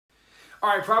All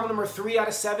right, problem number 3 out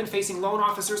of 7 facing loan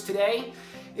officers today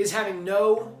is having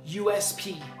no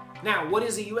USP. Now, what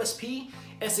is a USP?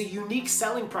 It's a unique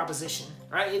selling proposition,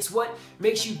 right? It's what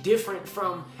makes you different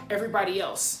from everybody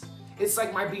else. It's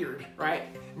like my beard, right?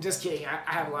 I'm just kidding. I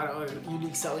have a lot of other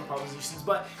unique selling propositions,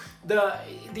 but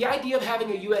the idea of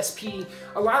having a USP,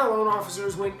 a lot of loan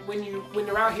officers, when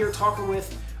they're out here talking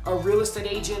with real estate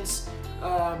agents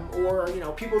or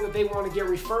people that they want to get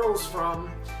referrals from,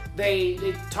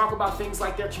 they talk about things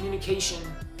like their communication,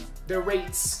 their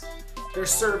rates, their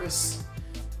service,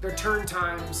 their turn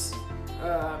times,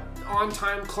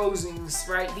 on-time closings,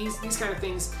 right? These kind of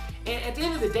things. And at the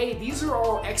end of the day, these are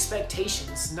all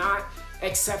expectations, not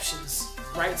exceptions,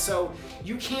 right? So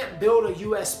you can't build a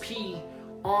USP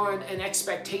on an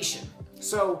expectation.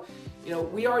 So,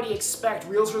 we already expect,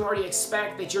 realtors already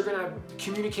expect that you're gonna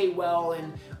communicate well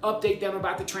and update them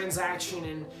about the transaction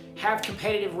and have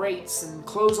competitive rates and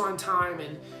close on time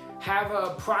and have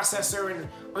a processor and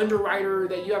underwriter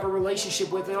that you have a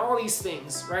relationship with and all these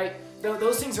things, right?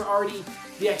 Those things are already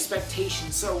the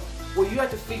expectation. So what you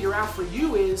have to figure out for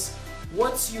you is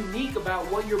what's unique about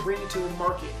what you're bringing to the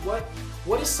market.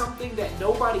 What is something that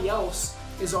nobody else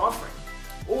is offering?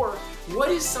 Or what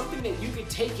is something that you could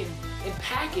take and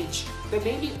package that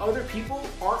maybe other people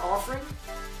aren't offering,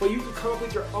 but you can come up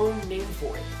with your own name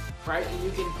for it, right? And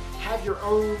you can have your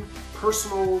own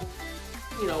personal,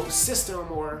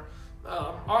 system or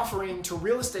offering to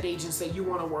real estate agents that you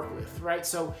want to work with, right?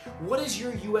 So what is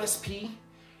your USP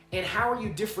and how are you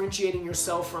differentiating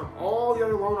yourself from all the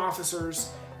other loan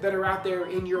officers that are out there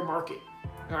in your market?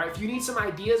 All right, if you need some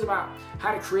ideas about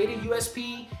how to create a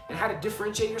USP and how to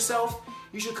differentiate yourself,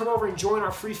 you should come over and join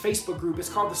our free Facebook group. It's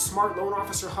called the Smart Loan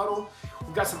Officer Huddle.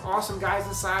 We've got some awesome guys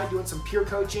inside doing some peer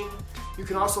coaching. You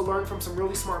can also learn from some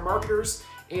really smart marketers.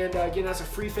 And again, that's a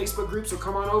free Facebook group, so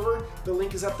come on over. The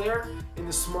link is up there in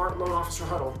the Smart Loan Officer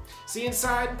Huddle. See you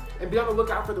inside, and be on the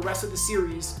lookout for the rest of the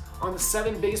series on the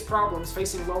 7 biggest problems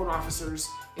facing loan officers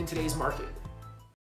in today's market.